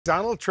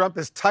Donald Trump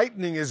is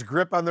tightening his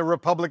grip on the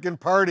Republican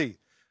Party.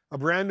 A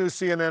brand new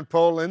CNN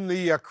poll in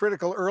the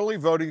critical early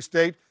voting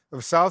state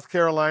of South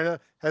Carolina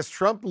has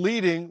Trump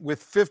leading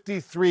with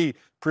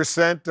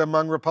 53%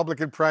 among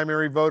Republican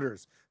primary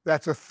voters.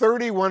 That's a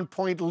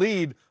 31-point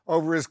lead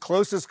over his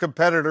closest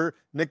competitor,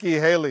 Nikki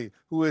Haley,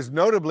 who is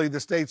notably the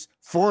state's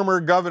former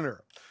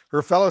governor.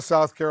 Her fellow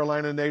South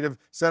Carolina native,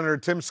 Senator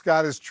Tim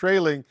Scott, is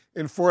trailing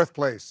in fourth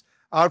place.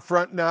 Out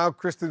front now,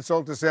 Kristen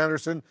Soltis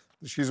Anderson.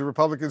 She's a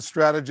Republican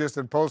strategist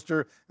and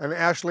pollster, and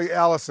Ashley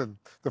Allison,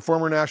 the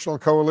former National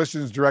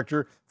Coalitions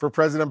Director for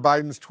President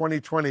Biden's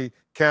 2020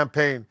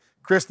 campaign.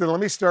 Kristen, let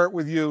me start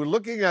with you.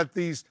 Looking at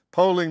these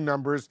polling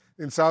numbers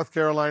in South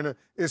Carolina,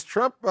 is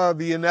Trump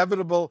the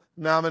inevitable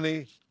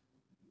nominee?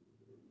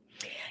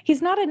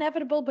 He's not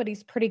inevitable, but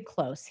he's pretty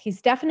close.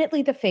 He's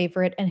definitely the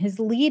favorite, and his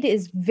lead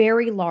is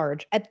very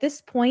large. At this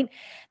point,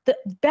 the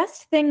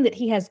best thing that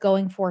he has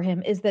going for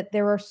him is that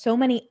there are so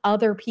many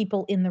other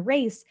people in the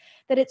race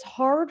that it's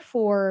hard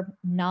for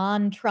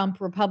non-Trump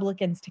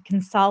Republicans to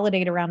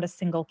consolidate around a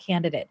single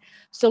candidate.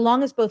 So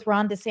long as both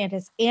Ron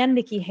DeSantis and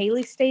Nikki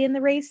Haley stay in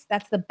the race,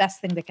 that's the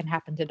best thing that can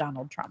happen to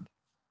Donald Trump.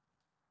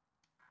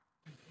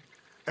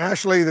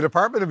 Ashley, the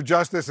Department of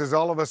Justice, as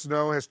all of us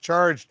know, has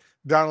charged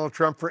Donald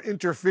Trump for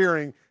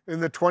interfering in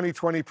the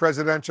 2020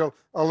 presidential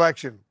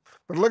election.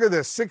 But look at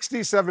this,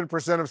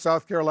 67% of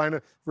South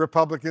Carolina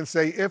Republicans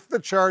say if the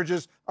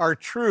charges are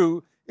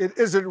true, it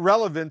isn't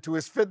relevant to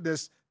his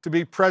fitness to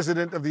be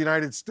president of the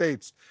United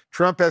States.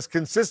 Trump has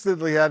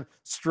consistently had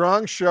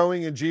strong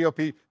showing in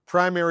GOP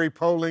primary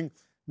polling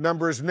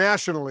numbers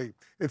nationally.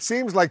 It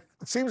seems like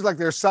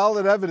there's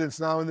solid evidence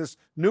now in this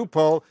new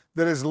poll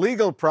that his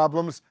legal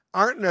problems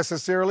aren't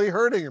necessarily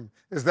hurting him.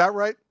 Is that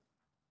right?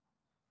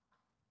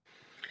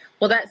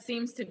 Well, that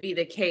seems to be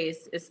the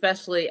case,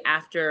 especially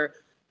after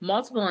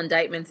multiple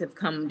indictments have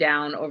come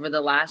down over the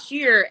last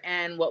year.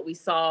 And what we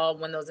saw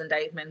when those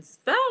indictments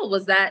fell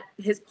was that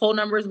his poll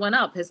numbers went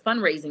up, his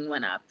fundraising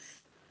went up.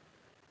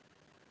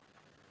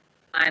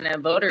 And a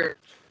voter.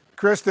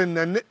 Kristen,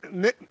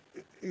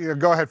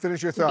 go ahead,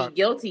 finish your thought. Be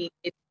guilty.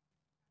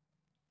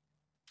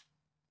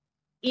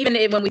 Even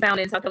when we found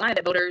in South Carolina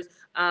that voters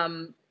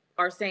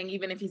are saying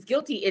even if he's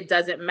guilty, it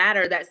doesn't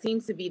matter. That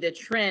seems to be the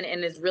trend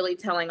and is really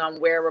telling on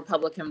where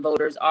Republican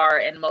voters are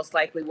and most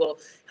likely will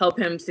help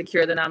him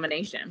secure the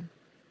nomination.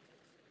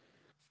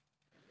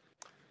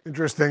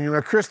 Interesting.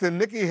 Kristen,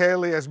 Nikki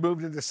Haley has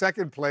moved into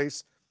second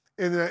place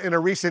in a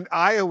recent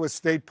Iowa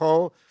state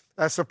poll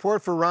as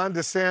support for Ron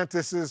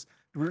DeSantis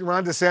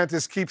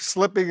keeps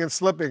slipping and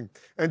slipping.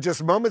 And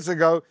just moments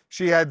ago,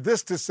 she had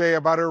this to say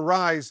about her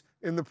rise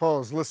in the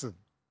polls. Listen.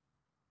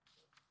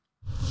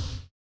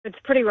 It's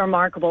pretty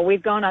remarkable.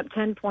 We've gone up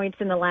 10 points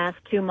in the last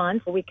 2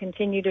 months. We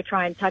continue to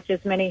try and touch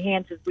as many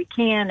hands as we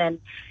can and,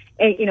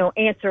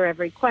 answer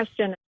every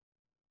question.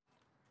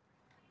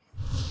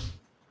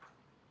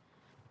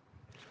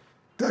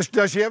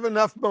 Does she have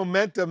enough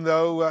momentum,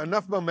 though,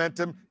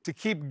 to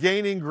keep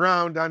gaining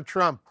ground on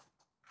Trump?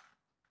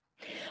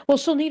 Well,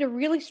 she'll need a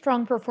really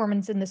strong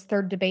performance in this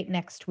third debate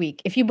next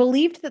week. If you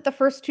believed that the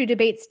first two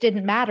debates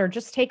didn't matter,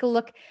 just take a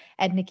look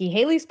at Nikki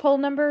Haley's poll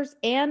numbers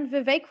and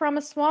Vivek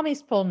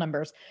Ramaswamy's poll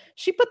numbers.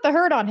 She put the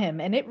hurt on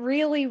him, and it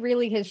really,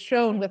 really has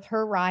shown with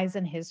her rise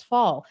and his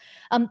fall.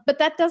 But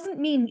that doesn't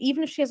mean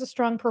even if she has a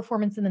strong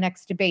performance in the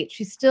next debate,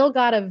 she's still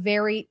got a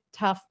very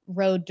tough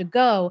road to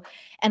go,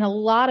 and a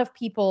lot of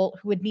people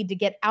who would need to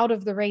get out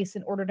of the race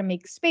in order to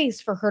make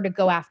space for her to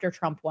go after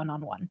Trump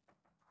one-on-one.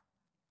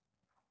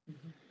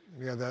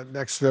 Yeah, that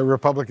next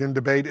Republican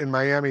debate in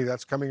Miami,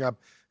 that's coming up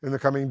in the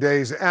coming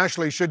days.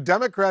 Ashley, should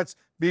Democrats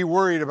be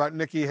worried about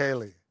Nikki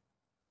Haley?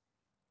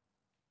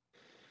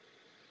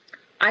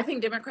 I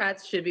think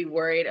Democrats should be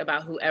worried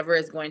about whoever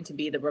is going to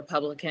be the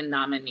Republican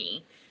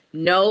nominee.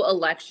 No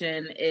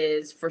election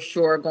is for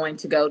sure going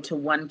to go to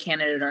one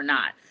candidate or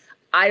not.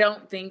 I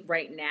don't think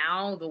right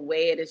now, the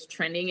way it is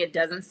trending, it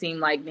doesn't seem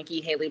like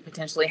Nikki Haley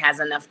potentially has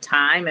enough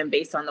time, and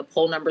based on the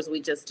poll numbers we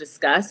just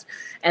discussed,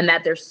 and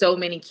that there's so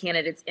many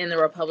candidates in the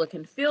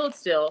Republican field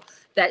still,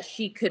 that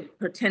she could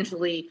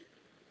potentially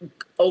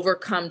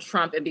overcome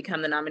Trump and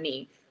become the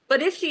nominee.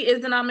 But if she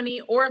is the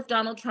nominee, or if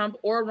Donald Trump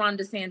or Ron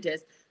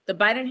DeSantis, the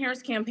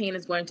Biden-Harris campaign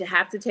is going to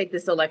have to take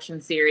this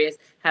election serious,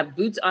 have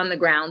boots on the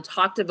ground,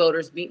 talk to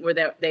voters, meet where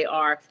they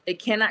are. They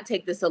cannot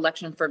take this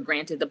election for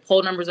granted. The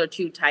poll numbers are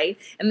too tight,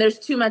 and there's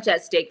too much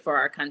at stake for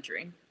our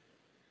country.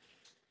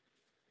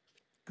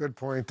 Good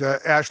point.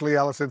 Ashley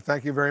Allison,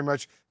 thank you very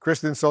much.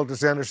 Kristen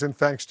Soltis Anderson,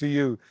 thanks to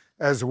you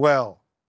as well.